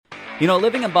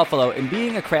Living in Buffalo and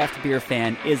being a craft beer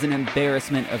fan is an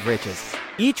embarrassment of riches.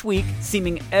 Each week,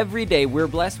 seeming every day, we're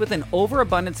blessed with an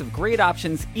overabundance of great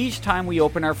options each time we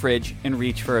open our fridge and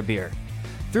reach for a beer.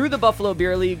 Through the Buffalo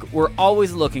Beer League, we're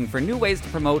always looking for new ways to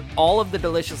promote all of the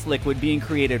delicious liquid being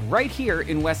created right here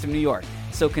in Western New York.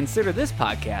 So consider this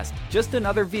podcast just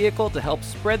another vehicle to help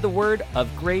spread the word of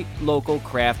great local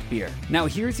craft beer. Now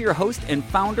here's your host and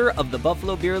founder of the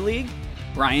Buffalo Beer League,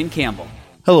 Brian Campbell.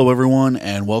 Hello, everyone,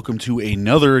 and welcome to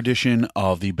another edition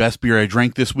of the Best Beer I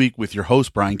Drank This Week with your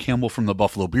host, Brian Campbell from the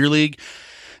Buffalo Beer League.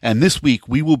 And this week,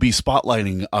 we will be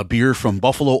spotlighting a beer from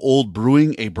Buffalo Olde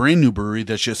Brewing, a brand new brewery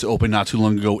that's just opened not too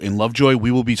long ago in Lovejoy.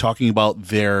 We will be talking about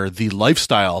the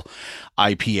Lifestyle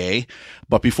IPA.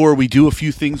 But before we do, a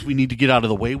few things we need to get out of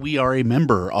the way. We are a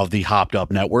member of the Hopped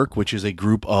Up Network, which is a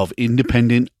group of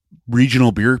independent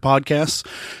regional beer podcasts.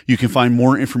 You can find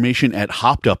more information at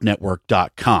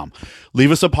hoppedupnetwork.com.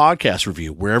 Leave us a podcast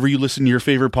review. Wherever you listen to your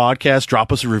favorite podcast,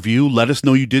 drop us a review. Let us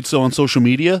know you did so on social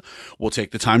media. We'll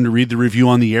take the time to read the review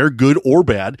on the air, good or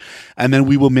bad, and then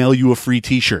we will mail you a free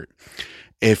t-shirt.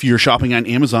 If you're shopping on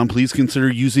Amazon, please consider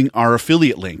using our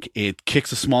affiliate link. It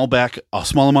kicks a small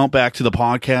amount back to the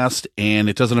podcast, and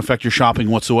it doesn't affect your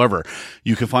shopping whatsoever.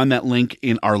 You can find that link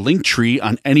in our link tree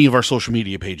on any of our social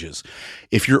media pages.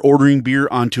 If you're ordering beer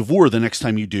on Tavour the next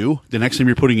time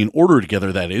you're putting an order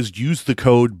together, that is, use the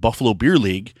code Buffalo Beer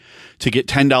League to get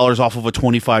 $10 off of a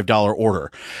 $25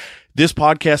 order. This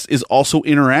podcast is also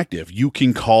interactive. You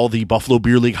can call the Buffalo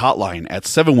Beer League hotline at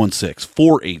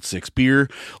 716-486-BEER.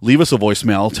 Leave us a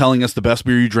voicemail telling us the best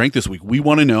beer you drank this week. We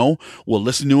want to know. We'll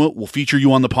listen to it. We'll feature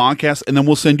you on the podcast, and then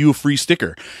we'll send you a free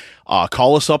sticker.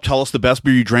 Call us up. Tell us the best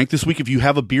beer you drank this week. If you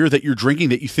have a beer that you're drinking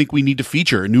that you think we need to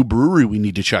feature, a new brewery we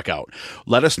need to check out,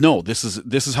 let us know. This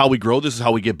is how we grow. This is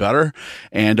how we get better.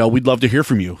 And we'd love to hear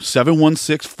from you.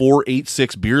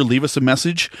 716-486-BEER. Leave us a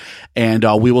message, and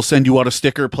we will send you out a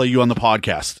sticker, play you on the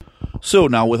podcast. So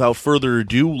now, without further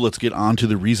ado, let's get on to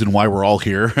the reason why we're all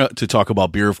here to talk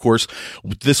about beer, of course.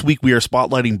 This week, we are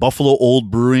spotlighting Buffalo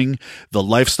Olde Brewing, the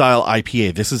Lifestyle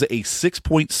IPA. This is a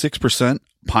 6.6%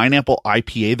 pineapple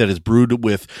IPA that is brewed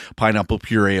with pineapple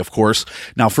puree, of course.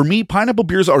 Now, for me, pineapple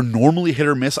beers are normally hit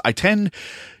or miss. I tend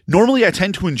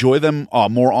to enjoy them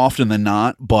more often than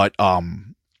not, but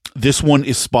this one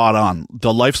is spot on.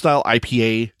 The Lifestyle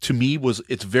IPA, to me,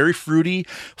 it's very fruity,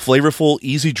 flavorful,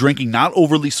 easy drinking, not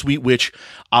overly sweet, which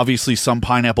obviously some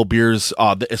pineapple beers,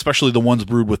 especially the ones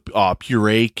brewed with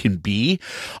puree, can be.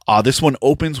 This one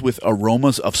opens with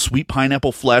aromas of sweet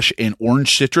pineapple flesh and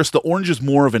orange citrus. The orange is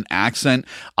more of an accent.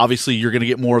 Obviously, you're going to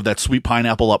get more of that sweet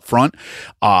pineapple up front,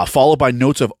 followed by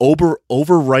notes of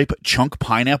overripe chunk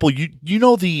pineapple. You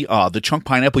know the chunk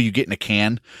pineapple you get in a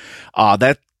can?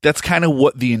 That's kind of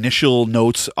what the initial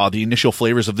notes, the initial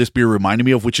flavors of this beer reminded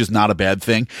me of, which is not a bad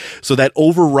thing. So that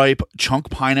overripe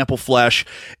chunk pineapple flesh,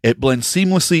 it blends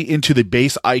seamlessly into the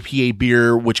base IPA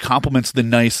beer, which complements the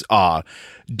nice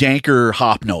danker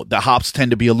hop note. The hops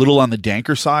tend to be a little on the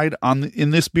danker side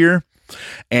in this beer,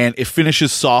 and it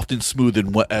finishes soft and smooth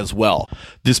as well.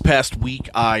 This past week,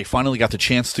 I finally got the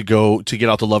chance to get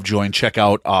out to Lovejoy and check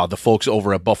out the folks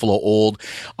over at Buffalo Olde.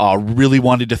 Really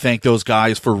wanted to thank those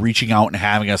guys for reaching out and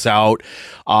having us out.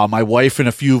 My wife and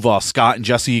a few of Scott and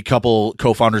Jesse, a couple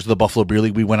co-founders of the Buffalo Beer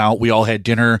League, we went out. We all had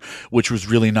dinner, which was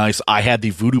really nice. I had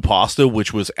the voodoo pasta,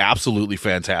 which was absolutely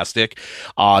fantastic.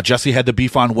 Jesse had the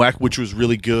beef on weck, which was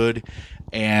really good,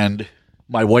 and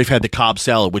my wife had the Cobb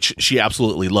salad, which she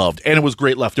absolutely loved, and it was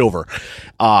great leftover.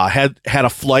 Had a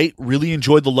flight, really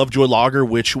enjoyed the Lovejoy Lager,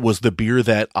 which was the beer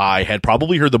that I had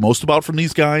probably heard the most about from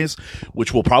these guys,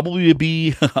 which will probably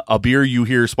be a beer you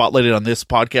hear spotlighted on this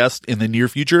podcast in the near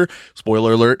future.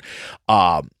 Spoiler alert.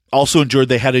 Also enjoyed,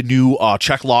 they had a new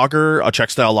Czech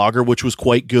style lager, which was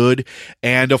quite good.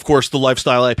 And of course, the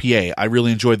Lifestyle IPA. I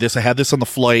really enjoyed this. I had this on the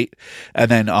flight and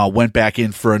then went back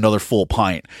in for another full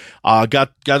pint.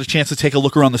 Got a chance to take a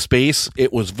look around the space.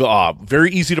 It was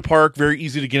very easy to park, very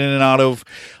easy to get in and out of.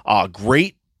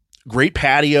 Great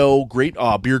patio, great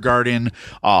beer garden,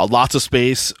 lots of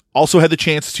space. Also had the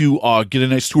chance to get a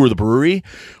nice tour of the brewery,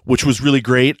 which was really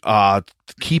great.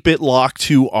 Keep it locked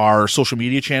to our social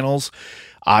media channels.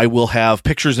 I will have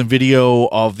pictures and video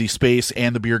of the space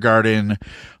and the beer garden.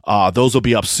 Those will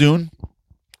be up soon.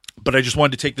 But I just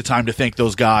wanted to take the time to thank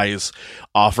those guys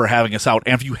for having us out.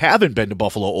 And if you haven't been to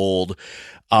Buffalo Olde,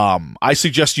 I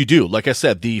suggest you do. Like I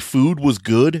said, the food was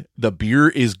good, the beer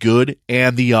is good,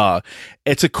 and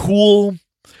it's a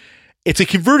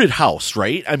converted house,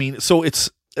 right? I mean, so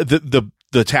it's the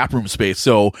the tap room space.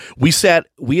 So we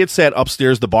had sat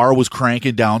upstairs. The bar was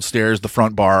cranking downstairs, the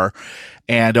front bar.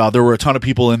 And there were a ton of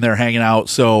people in there hanging out.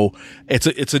 So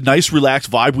it's a nice,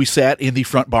 relaxed vibe. We sat in the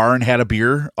front bar and had a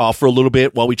beer for a little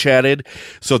bit while we chatted.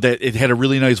 So that it had a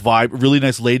really nice vibe, really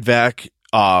nice laid back,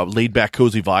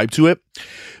 cozy vibe to it.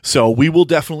 So we will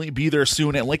definitely be there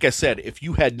soon. And like I said, if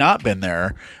you have not been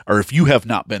there,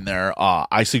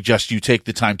 I suggest you take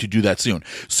the time to do that soon.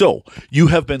 So you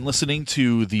have been listening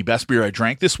to the Best Beer I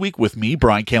Drank this week with me,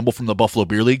 Brian Campbell from the Buffalo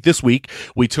Beer League. This week,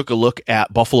 we took a look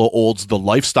at Buffalo Old's The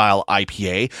Lifestyle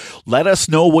IPA. Let us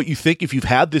know what you think if you've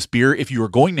had this beer, if you are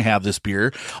going to have this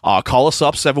beer. Call us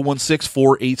up,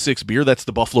 716-486-BEER. That's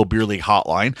the Buffalo Beer League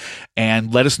hotline.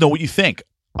 And let us know what you think.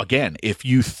 Again, if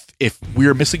we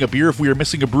are missing a beer, if we are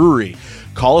missing a brewery,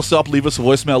 call us up, leave us a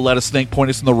voicemail, let us think, point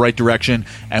us in the right direction,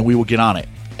 and we will get on it.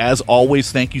 As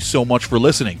always, thank you so much for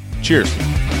listening. Cheers.